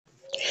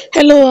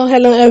Hello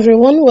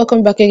everyone.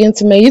 Welcome back again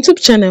to my YouTube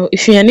channel.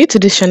 If you are new to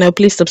this channel,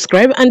 please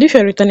subscribe. And if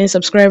you're a returning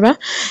subscriber,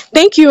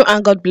 thank you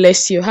and God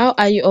bless you. How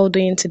are you all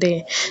doing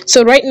today?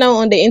 So right now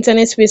on the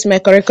internet space, my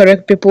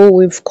correct people,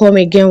 we've come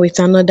again with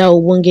another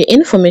Obonge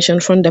information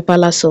from the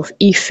Palace of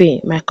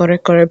Ife, my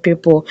correct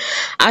people.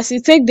 As you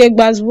take the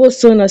gbasbo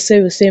so na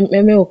say we say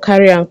meme will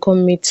carry and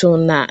come meet to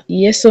na.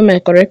 Yes, so my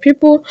correct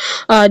people,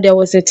 there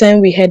was a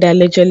time we heard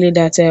allegedly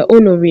that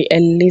Olori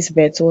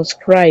Elizabeth was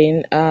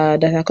crying,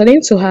 that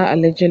according to her,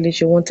 allegedly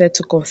she wanted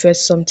to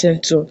confess something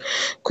to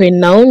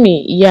Queen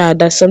Naomi. Yeah,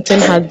 that something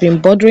had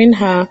been bothering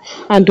her,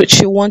 and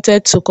she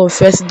wanted to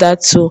confess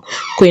that to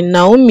Queen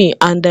Naomi,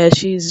 and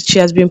she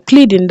has been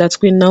pleading that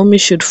Queen Naomi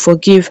should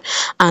forgive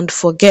and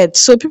forget.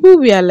 So people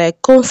were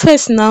like,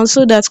 confess now,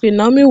 so that Queen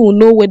Naomi will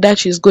know whether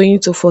she's going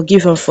to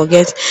forgive and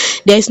forget.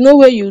 There is no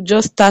way you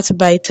just start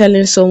by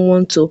telling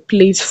someone to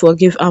please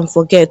forgive and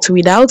forget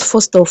without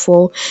first of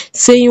all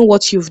saying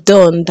what you've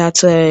done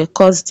that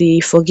caused the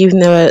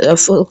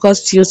forgiveness,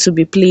 caused you to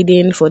be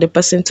pleading for the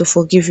person to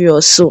forgive you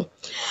or so.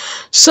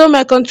 So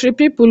my country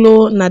people,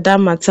 oh, na dat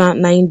matter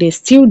na im dey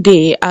still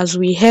dey, as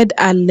we heard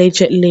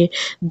allegedly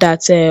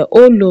that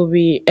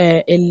Olori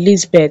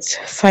Elizabeth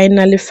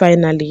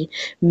finally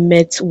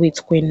met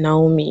with Queen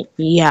Naomi.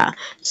 Yeah.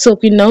 So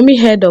Queen Naomi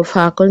heard of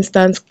her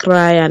constant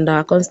cry and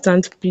her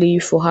constant plea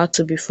for her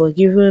to be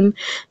forgiven,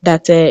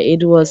 that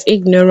it was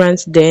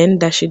ignorance then,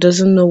 that she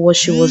doesn't know what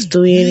she was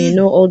doing,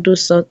 all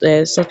those sort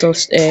of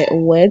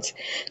words.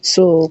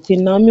 So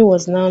Queen Naomi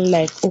was now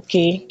like,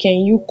 okay, can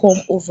you come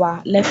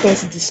over? Let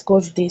us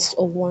discuss this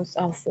once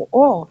and for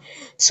all.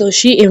 So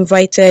she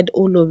invited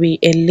Olori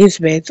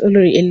Elizabeth.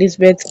 Olori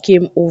Elizabeth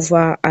came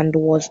over and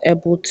was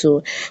able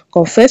to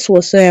confess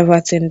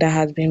whatsoever thing that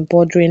has been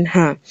bothering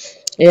her.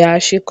 Yeah,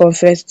 she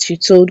confessed. She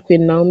told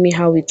Queen Naomi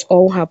how it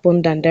all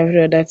happened and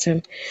every other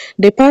thing.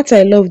 The part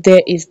I love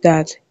there is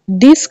that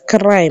this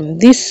crime,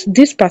 this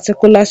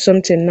particular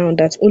something now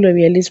that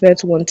Olori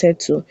Elizabeth wanted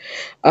to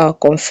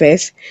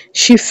confess,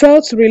 she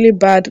felt really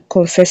bad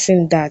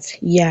confessing that.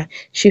 Yeah,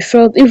 she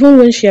felt, even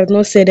when she had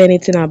not said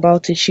anything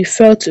about it, she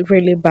felt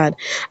really bad.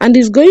 And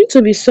it's going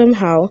to be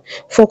somehow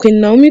for Queen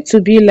Naomi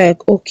to be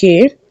like,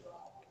 okay,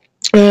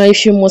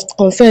 if you must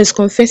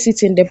confess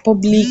it in the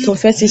public,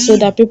 confess it so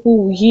that people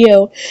will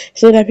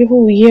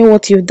hear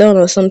what you've done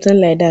or something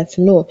like that.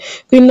 No,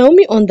 Queen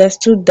Naomi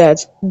understood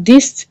that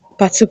this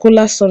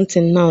particular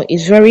something now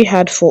is very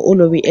hard for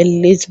Olori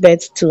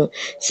Elizabeth to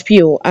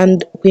spill,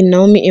 and Queen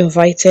Naomi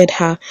invited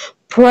her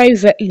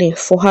privately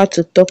for her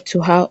to talk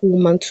to her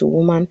woman to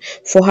woman,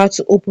 for her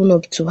to open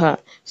up to her.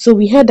 So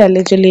we heard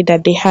allegedly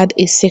that they had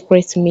a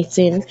secret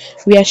meeting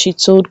where she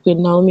told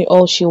Queen Naomi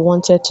all she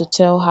wanted to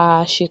tell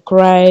her. She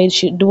cried.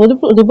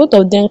 The both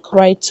of them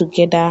cried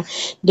together.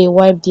 They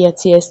wiped their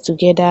tears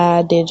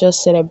together. They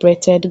just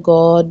celebrated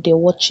God. They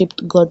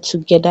worshipped God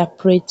together,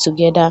 prayed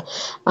together,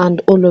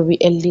 and Olori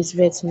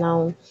Elizabeth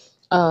now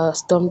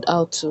stormed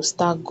out to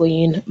start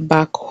going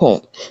back home.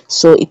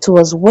 So it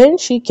was when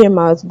she came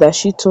out that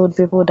she told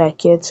people that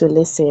cared to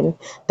listen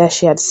that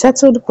she had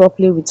settled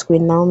properly with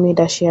Queen Naomi,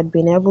 that she had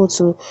been able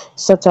to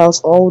sort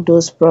out all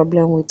those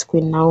problems with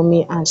Queen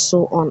Naomi, and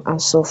so on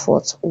and so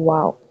forth.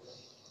 Wow.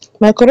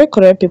 My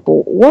correct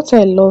people, what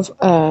I love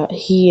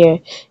here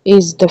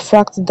is the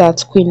fact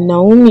that Queen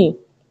Naomi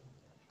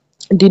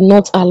did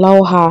not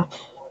allow her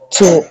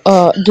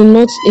to do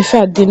not in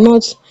fact did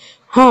not,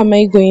 how am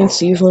I going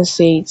to even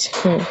say it?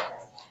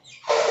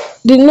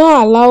 Did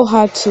not allow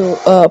her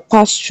to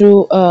pass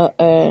through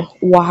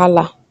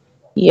wahala.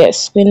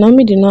 Yes, Queen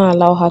Naomi did not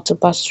allow her to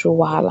pass through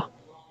wahala.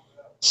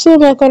 So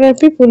my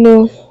correct people,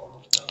 know,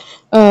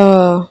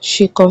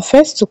 she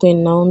confessed to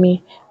Queen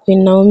Naomi.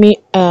 Queen Naomi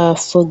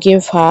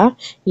forgave her.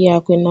 Yeah,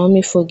 Queen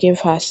Naomi forgave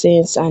her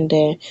sins and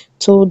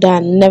told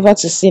her never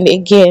to sin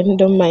again.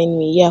 Don't mind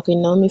me. Yeah,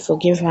 Queen Naomi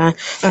forgave her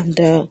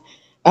and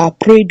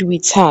prayed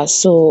with her.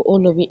 So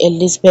Olori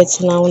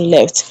Elizabeth now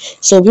left.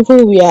 So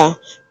people were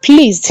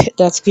pleased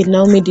that Queen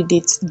Naomi did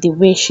it the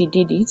way she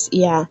did it.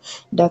 Yeah,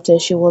 that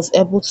she was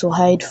able to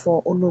hide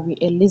for Olori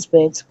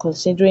Elizabeth,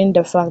 considering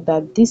the fact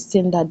that this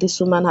thing that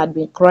this woman had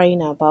been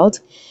crying about,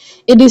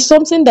 it is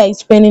something that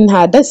is paining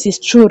her. That is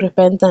true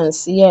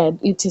repentance. Yeah,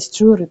 it is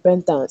true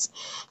repentance.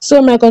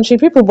 So my country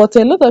people, but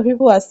a lot of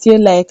people are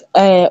still like,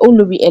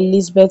 Olubi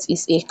Elizabeth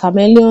is a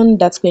chameleon,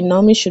 that Queen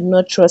Naomi should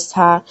not trust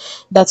her,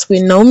 that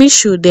Queen Naomi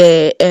should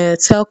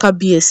tell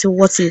KBS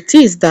what it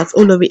is that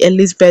Olubi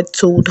Elizabeth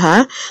told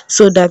her,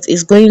 so that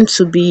it's going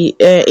to be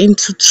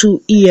into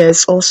 2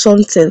 years or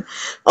something.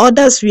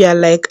 Others we are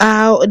like,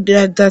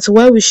 that's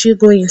why we should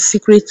go in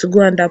secret to go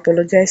and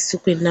apologize to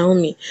Queen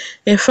Naomi.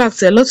 In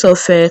fact, a lot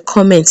of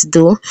comments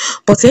though.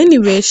 But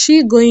anyway,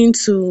 she going in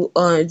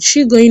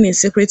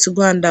secret to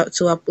go and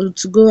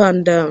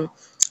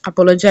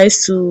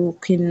apologize to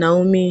Queen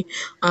Naomi.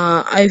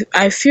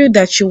 I feel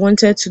that she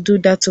wanted to do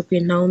that to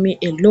Queen Naomi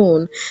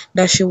alone,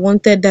 that she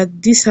wanted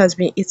that this has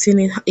been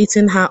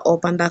eating her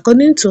up. And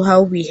according to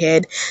how we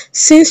heard,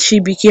 since she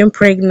became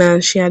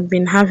pregnant, she had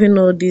been having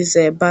all these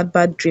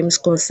bad dreams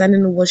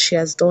concerning what she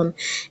has done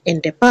in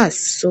the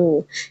past.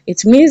 So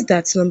it means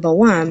that number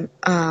one,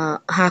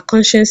 her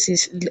conscience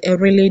is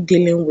really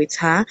dealing with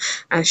her,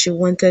 and she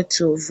wanted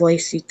to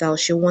voice it out.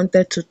 She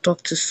wanted to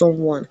talk to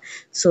someone.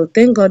 So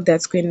thank God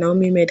that Queen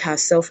Naomi made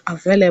herself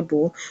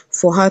available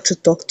for her to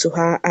talk to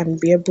her and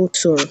be able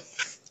to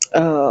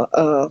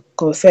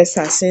confess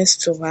her sins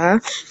to her.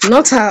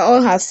 Not her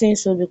all her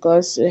sins, so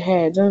because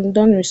hey, don't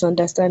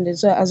misunderstand it.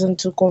 So as in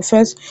to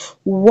confess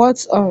what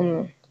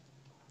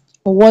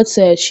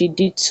she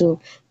did to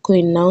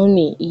Queen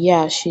Naomi.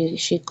 Yeah,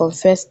 she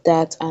confessed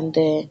that,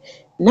 and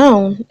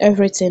now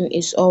everything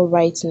is all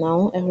right.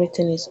 Now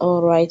everything is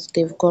all right.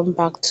 They've gone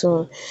back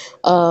to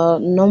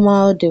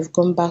normal. They've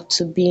gone back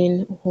to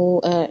being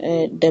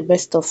the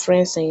best of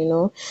friends.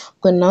 And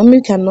Queen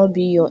Naomi cannot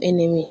be your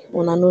enemy.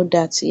 Una know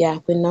that. Yeah,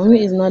 Queen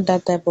Naomi is not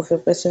that type of a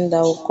person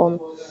that will come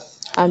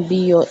and be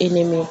your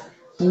enemy.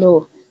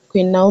 No,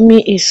 Queen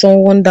Naomi is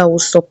someone that will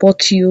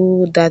support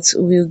you, that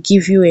will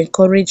give you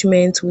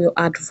encouragement, will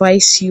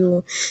advise you.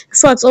 In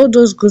fact, all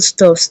those good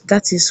stuffs,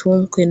 that is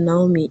whom Queen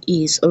Naomi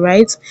is,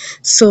 alright?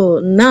 So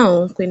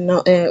now,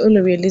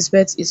 Olori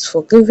Elizabeth is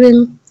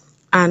forgiven,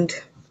 and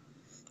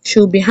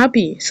she'll be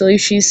happy. So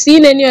if she's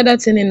seen any other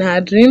thing in her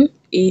dream,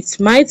 it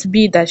might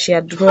be that she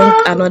had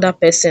wronged another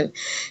person.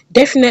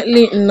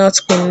 Definitely not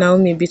Queen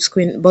Naomi,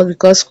 but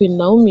because Queen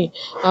Naomi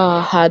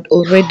had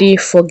already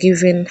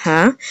forgiven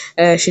her,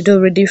 she'd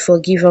already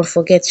forgive and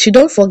forget. She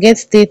don't forget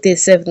state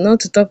herself,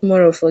 not to talk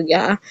more of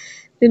forget.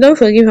 She don't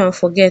forgive and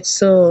forget.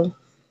 So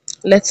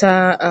let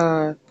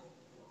her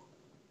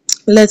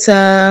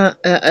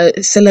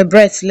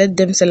celebrate, let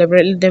them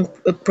celebrate, let them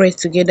pray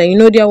together.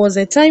 There was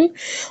a time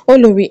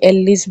Olori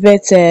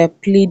Elizabeth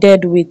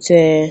pleaded with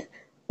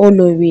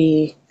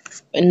Olori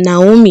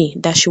Naomi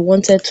that she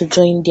wanted to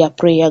join their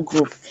prayer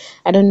group.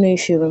 I don't know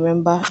if you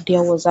remember,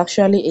 there was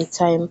actually a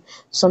time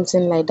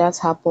something like that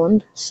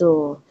happened.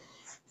 So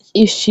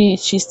if she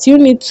still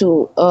need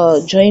to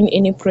join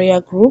any prayer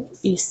group,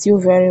 is still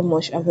very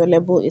much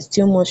available, is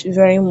still much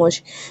very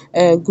much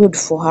good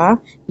for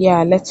her.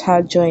 Yeah, let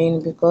her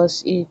join,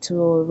 because it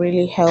will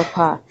really help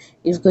her.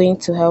 It's going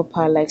to help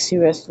her, like,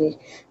 seriously.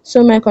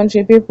 So my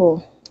country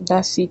people,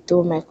 that's it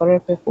though. My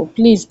correct people,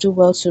 please do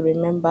well to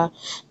remember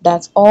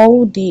that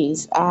all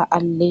these are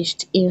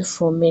alleged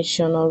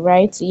information. All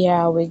right,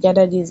 yeah, we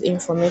gathered this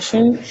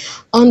information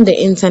on the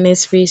internet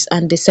space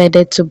and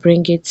decided to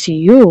bring it to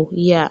you.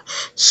 Yeah,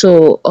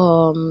 so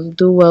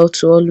do well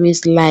to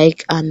always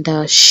like and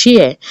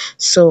share.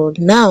 So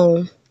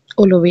now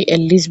Olori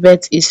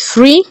Elizabeth is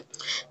free.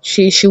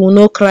 She will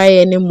not cry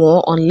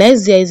anymore,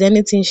 unless there is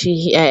anything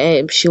she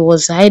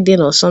was hiding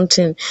or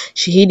something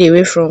she hid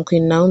away from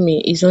Queen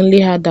Naomi. It's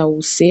only her that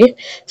will say.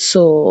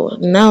 So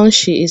now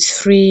she is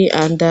free,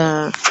 and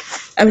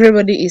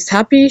everybody is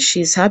happy.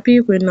 She's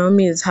happy. Queen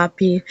Naomi is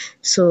happy.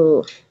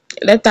 So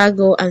let her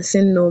go and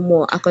sin no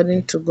more,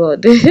 according to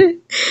God.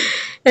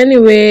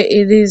 Anyway,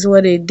 it is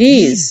what it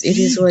is. It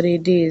is what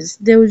it is.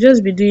 They will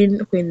just be doing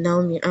Queen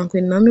Naomi, and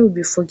Queen Naomi will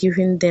be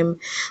forgiving them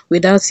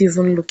without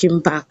even looking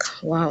back.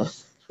 Wow.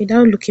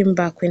 Without looking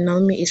back, Queen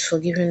Naomi is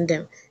forgiving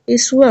them.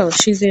 It's well.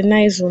 She's a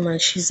nice woman.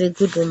 She's a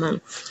good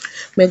woman.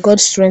 May God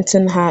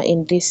strengthen her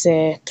in this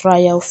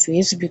trial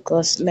phase,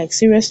 because, like,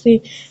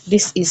 seriously,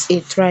 this is a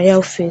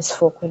trial phase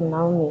for Queen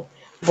Naomi.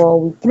 But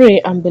we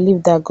pray and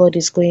believe that God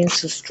is going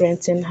to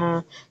strengthen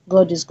her.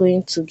 God is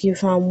going to give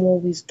her more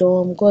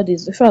wisdom.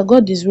 In fact,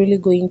 God is really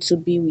going to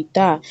be with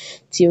her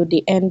till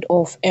the end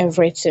of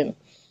everything.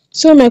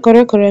 So, my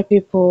correct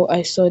people,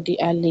 I saw the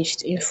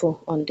alleged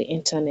info on the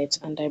internet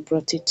and I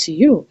brought it to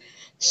you.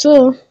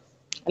 So,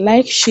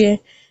 like, share,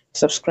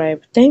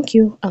 subscribe. Thank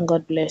you, and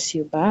God bless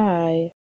you. Bye.